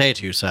thing to say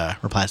to you, sir,"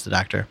 replies the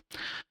doctor.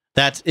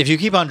 "That if you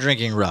keep on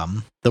drinking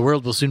rum, the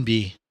world will soon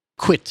be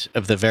quit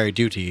of the very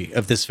duty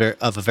of this Quit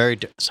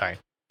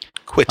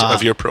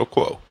of your pro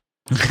quo.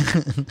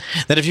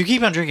 that if you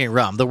keep on drinking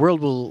rum, the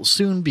world will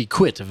soon be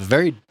quit of a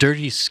very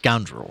dirty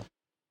scoundrel."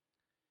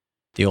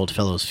 The old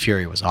fellow's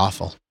fury was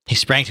awful. He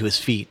sprang to his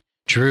feet,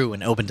 drew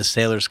and opened a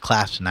sailor's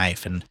clasped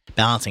knife, and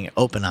balancing it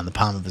open on the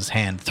palm of his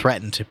hand,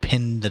 threatened to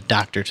pin the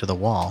doctor to the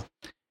wall.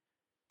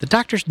 The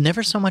doctor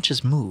never so much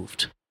as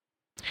moved.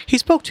 He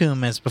spoke to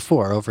him as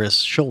before over his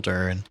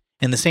shoulder, and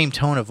in the same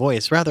tone of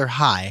voice, rather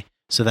high,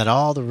 so that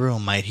all the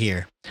room might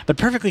hear, but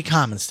perfectly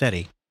calm and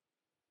steady.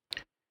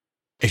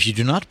 "If you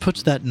do not put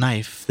that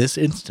knife this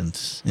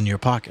instant in your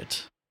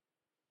pocket,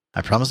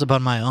 I promise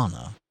upon my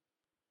honor,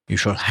 you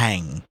shall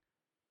hang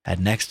at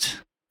next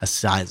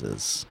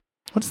assizes."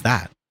 What's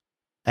that?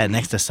 At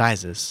next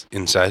assizes.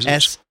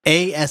 Incisors?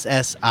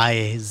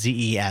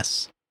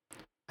 Assizes.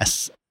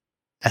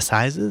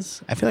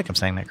 Assizes? I feel like I'm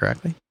saying that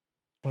correctly.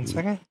 1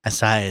 second.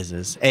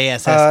 Assizes. They're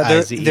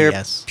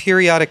Assizes.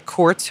 periodic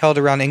courts held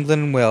around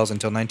England and Wales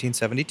until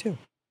 1972.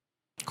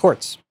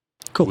 Courts.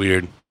 Cool.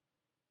 Weird.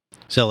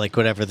 So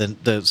whatever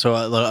so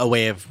a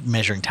way of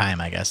measuring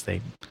time, I guess.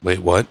 Wait,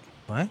 what?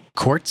 What?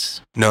 Courts?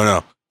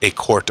 No. A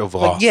court of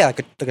law. Yeah,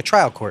 like a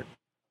trial court.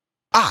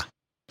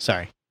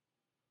 Sorry.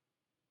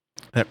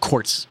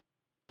 Courts.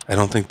 I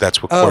don't think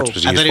that's what Oh. quartz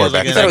was I used thought he for was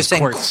back looking I thought then. it was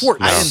saying courts.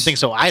 courts. I No. didn't think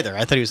so either.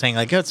 I thought he was saying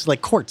it's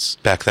like courts.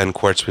 Back then,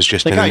 quartz was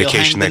just an You'll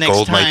indication hang that the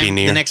gold next might be time-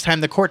 near. The next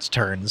time the courts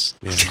turns.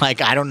 Yeah.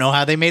 I don't know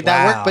how they made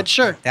that Wow. work, but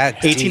sure.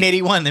 That's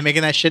 1881, they're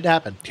making that shit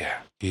happen. Yeah.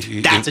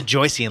 That's a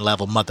Joycean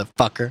level,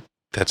 motherfucker.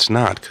 That's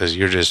not, because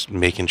you're just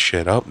making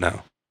shit up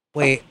now.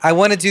 Wait, I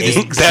want to do this.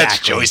 Exactly. That's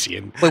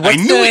Joycean. Wait, I what's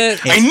knew the- it.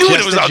 I knew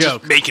It's it was just a all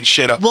joke. just making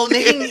shit up. Well,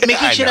 making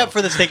I shit know. up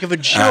for the sake of a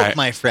joke, All right.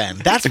 my friend.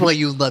 That's why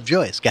you love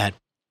Joyce. Go ahead.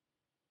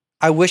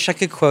 I wish I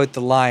could quote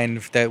the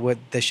line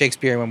the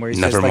Shakespearean one where he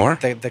says Nevermore?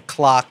 the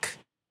clock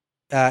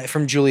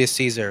from Julius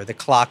Caesar. The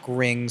clock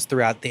rings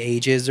throughout the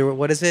ages, or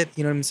what is it?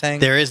 You know what I'm saying?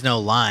 There is no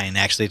line,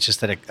 actually. It's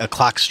just that a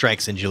clock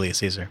strikes in Julius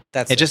Caesar.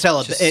 That's It just a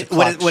clock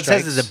what it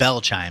says is a strikes.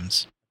 bell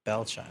chimes.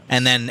 Bell chimes.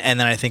 And then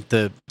I think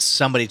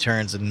somebody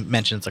turns and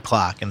mentions a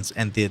clock, and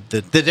the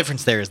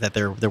difference there is that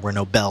there were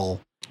no bell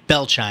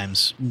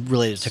chimes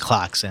related to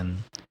clocks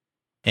in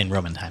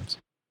Roman times.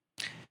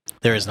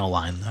 There is no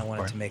line I for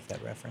wanted it. to make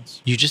that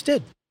reference. You just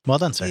did. Well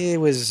done, sir. It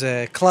was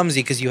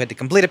clumsy because you had to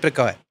complete it, but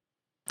go ahead.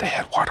 They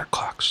had water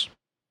clocks.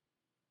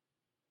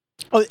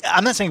 Oh,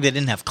 I'm not saying they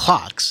didn't have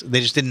clocks.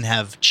 They just didn't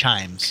have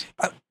chimes.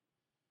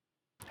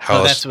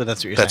 How that's what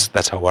you're saying.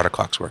 That's how water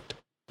clocks worked.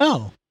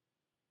 Oh.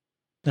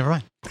 Never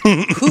mind. Who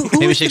Maybe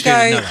is the Shakespeare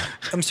guy? didn't know that.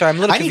 I'm sorry, I'm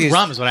a little I need confused.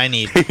 rum is what I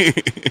need.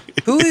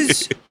 Who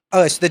is?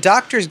 Oh, so the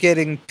doctor's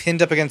getting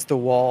pinned up against the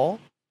wall.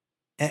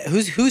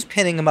 Who's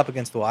pinning him up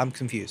against the wall? I'm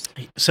confused.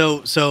 So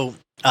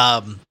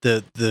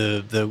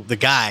the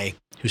guy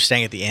who's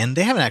staying at the inn,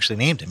 they haven't actually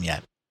named him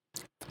yet.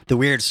 The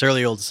weird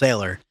surly old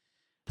sailor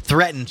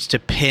threatens to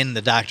pin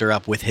the doctor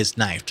up with his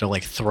knife to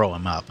like throw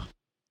him up.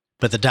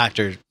 But the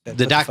doctor's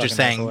fucking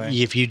saying knife away.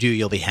 if you do,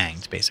 you'll be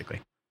hanged, basically.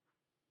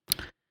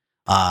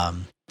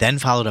 Then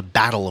followed a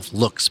battle of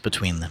looks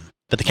between them.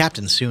 But the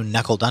captain soon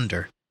knuckled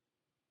under,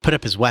 put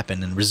up his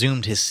weapon, and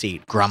resumed his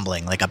seat,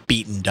 grumbling like a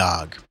beaten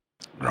dog.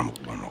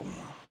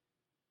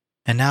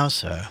 And now,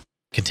 sir,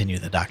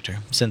 continued the doctor,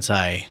 since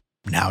I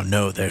now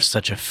know there's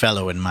such a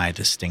fellow in my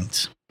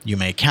distinct, you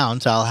may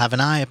count I'll have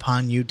an eye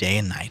upon you day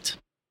and night.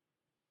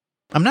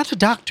 I'm not a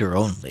doctor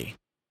only.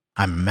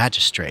 I'm a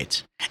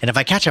magistrate, and if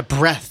I catch a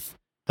breath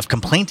of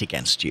complaint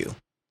against you,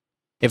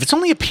 if it's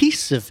only a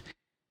piece of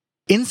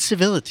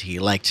incivility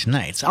like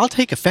tonight's, I'll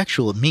take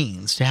effectual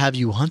means to have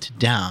you hunted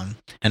down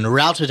and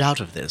routed out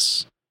of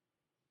this.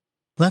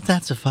 Let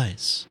that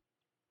suffice.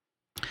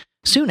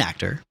 Soon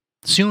after,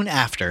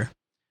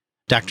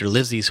 Dr.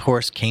 Livesey's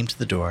horse came to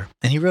the door,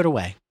 and he rode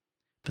away.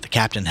 But the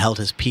captain held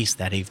his peace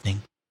that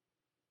evening,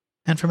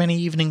 and for many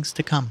evenings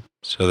to come.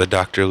 So the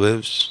doctor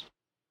lives.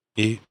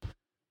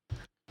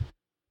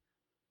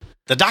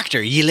 The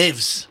doctor, he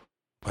lives.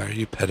 Why are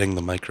you petting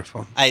the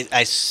microphone?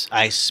 I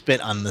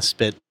spit on the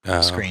spit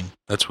screen.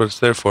 That's what it's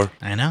there for.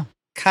 I know.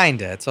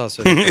 Kinda. It's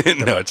also No,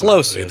 it's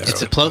Plosive. not.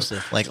 It's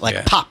explosive, like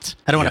Yeah. popped.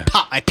 I don't want Yeah. to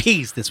pop my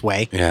peas this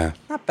way. Yeah,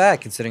 not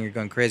bad considering you're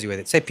going crazy with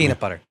it. Say peanut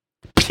butter.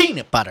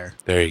 Peanut butter.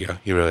 there you go.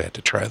 You really had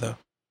to try, though.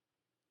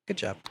 Good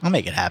job. I'll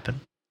make it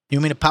happen. You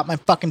want me to pop my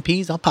fucking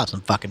peas? I'll pop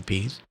some fucking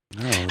peas.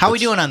 No, How are we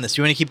that's- doing on this?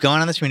 Do you want to keep going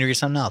on this? Or you want to read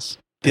something else?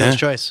 Dealer's Yeah.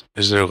 choice.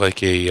 Is there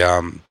like a,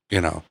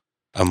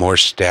 a more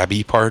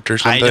stabby part or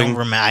something?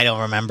 I don't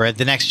remember it.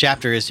 The next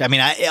chapter is. I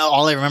mean,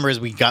 all I remember is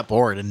we got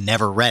bored and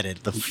never read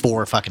it the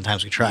 4 fucking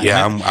times we tried.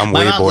 Yeah, My- I'm my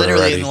way mom bored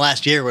literally already. in the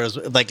last year was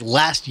like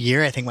last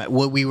year. I think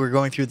we were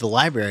going through the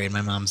library and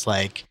my mom's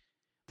like,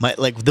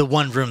 the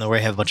one room where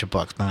I have a bunch of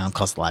books. My mom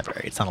calls it the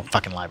library. It's not a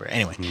fucking library.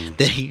 Anyway,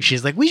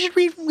 she's like, we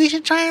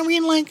should try and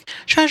read like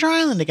Treasure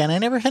Island again. I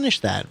never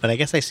finished that, but I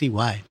guess I see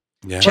why.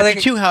 Yeah. Chapter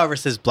 2, however,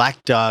 says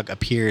Black Dog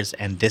appears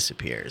and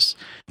disappears.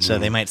 So Mm.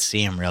 they might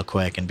see him real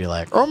quick and be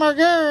like, oh my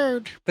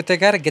god. But they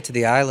got to get to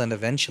the island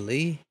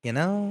eventually, you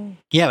know?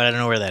 Yeah, but I don't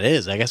know where that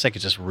is. I guess I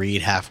could just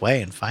read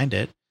halfway and find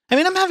it. I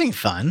mean, I'm having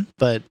fun,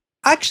 but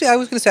Actually, I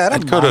was going to say, I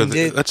don't I'd go to mind the,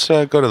 it. let's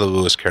go to the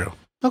Lewis Carroll.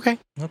 okay.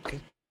 Okay.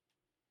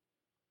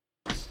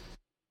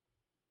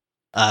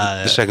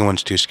 The second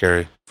one's too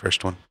scary.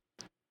 First one.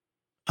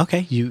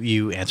 Okay,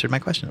 you answered my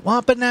question.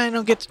 Well, but now I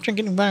don't get to drink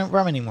any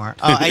rum anymore.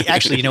 Oh,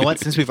 actually, you know what?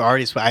 Since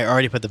I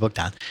already put the book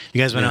down.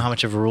 You guys want to know how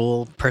much of a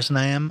rule person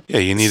I am? Yeah,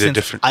 you need a Since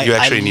different. I You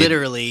actually need.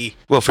 literally.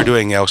 Well, for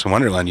doing Alice in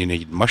Wonderland, you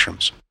need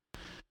mushrooms.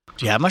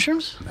 Do you have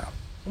mushrooms?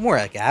 More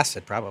like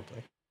acid,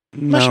 probably.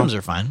 No, Mushrooms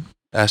are fine.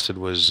 acid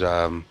was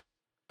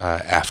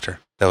after.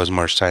 That was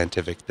more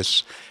scientific.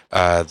 This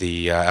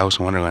the Alice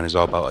in Wonderland is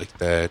all about like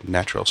the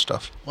natural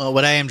stuff. Well,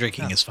 what I am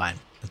drinking is fine.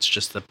 It's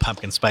just the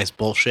pumpkin spice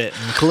bullshit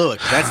and Kahlua.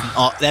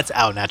 That's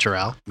au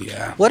natural.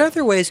 Yeah. What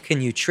other ways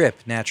can you trip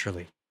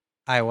naturally?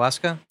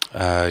 Ayahuasca?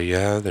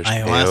 Yeah. There's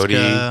Ayahuasca,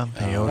 peyote.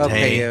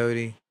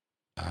 peyote.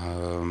 Oh,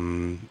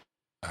 peyote.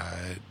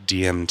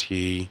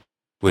 DMT,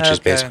 which is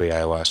Okay. basically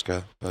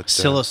ayahuasca. But,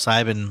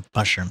 Psilocybin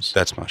mushrooms.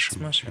 that's mushroom.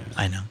 It's mushrooms.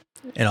 I know.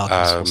 It all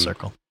comes full Um,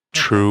 circle.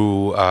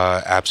 True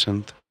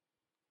absinthe.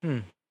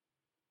 Have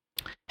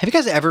you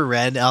guys ever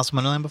read Alice in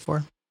Wonderland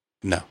before?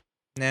 No.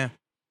 Yeah.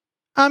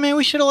 I mean,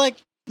 we should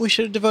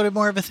have devoted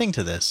more of a thing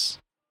to this.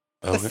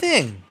 The Okay.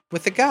 thing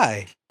with the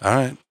guy. All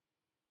right.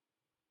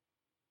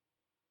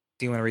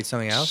 Do you want to read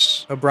something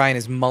else? O'Brien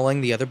is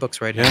mulling the other books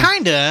right now. Yeah.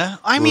 Kinda.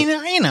 I mean,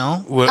 you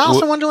know, What- Alice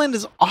in what- Wonderland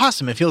is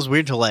awesome. It feels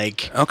weird to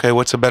like Okay.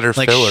 What's a better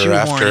filler shoehorn it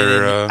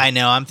after? in. I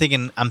know. I'm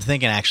thinking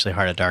actually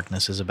Heart of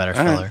Darkness is a better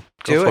All right. filler.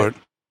 Go Do for it.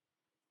 it.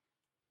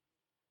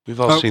 We've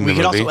all seen the we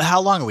could movie. also.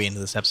 How long are we into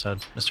this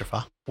episode, Mr.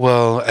 Fa?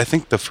 Well, I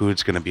think the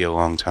food's going to be a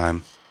long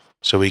time,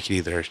 so we could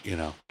either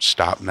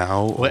stop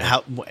now. Or,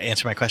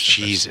 Answer my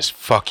question. first. Jesus,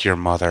 fuck your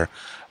mother.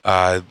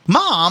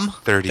 Mom.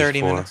 34.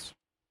 30 minutes.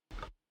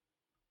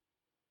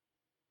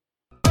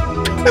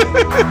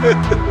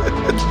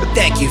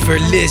 Thank you for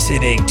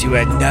listening to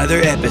another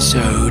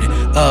episode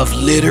of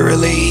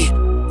Literally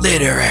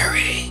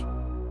Literary.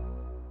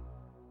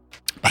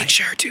 Make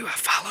sure to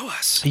follow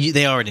us.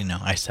 They already know.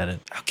 I said it.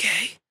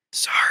 Okay.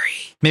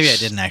 Sorry. Maybe I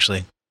didn't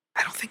actually.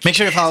 I don't think Make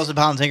sure you to did. follow us at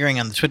Pollen Tinkering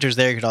on the Twitters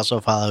there. You could also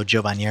follow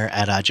Joe Bonnier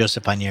at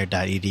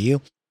josephbonnier.edu.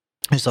 You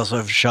can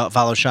also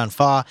follow Sean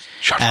Faw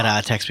Shut at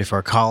up.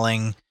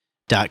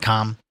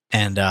 textbeforecalling.com.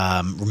 And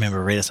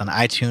remember, rate us on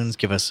iTunes.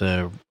 Give us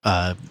a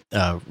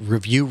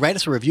review. Write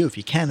us a review if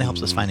you can. It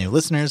helps us find new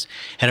listeners.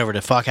 Head over to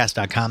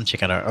fogcast.com.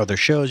 Check out our other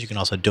shows. You can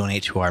also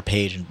donate to our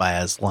page and buy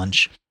us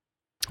lunch,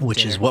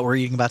 which is what we're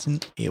eating about to.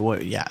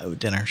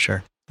 Dinner.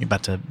 Sure, you're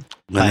about to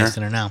buy us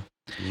dinner now.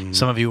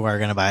 Some of you are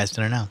going to buy us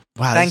dinner now.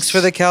 Wow! Thanks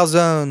for the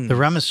calzone. The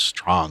rum is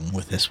strong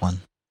with this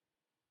one.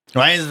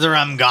 Why is the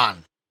rum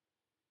gone?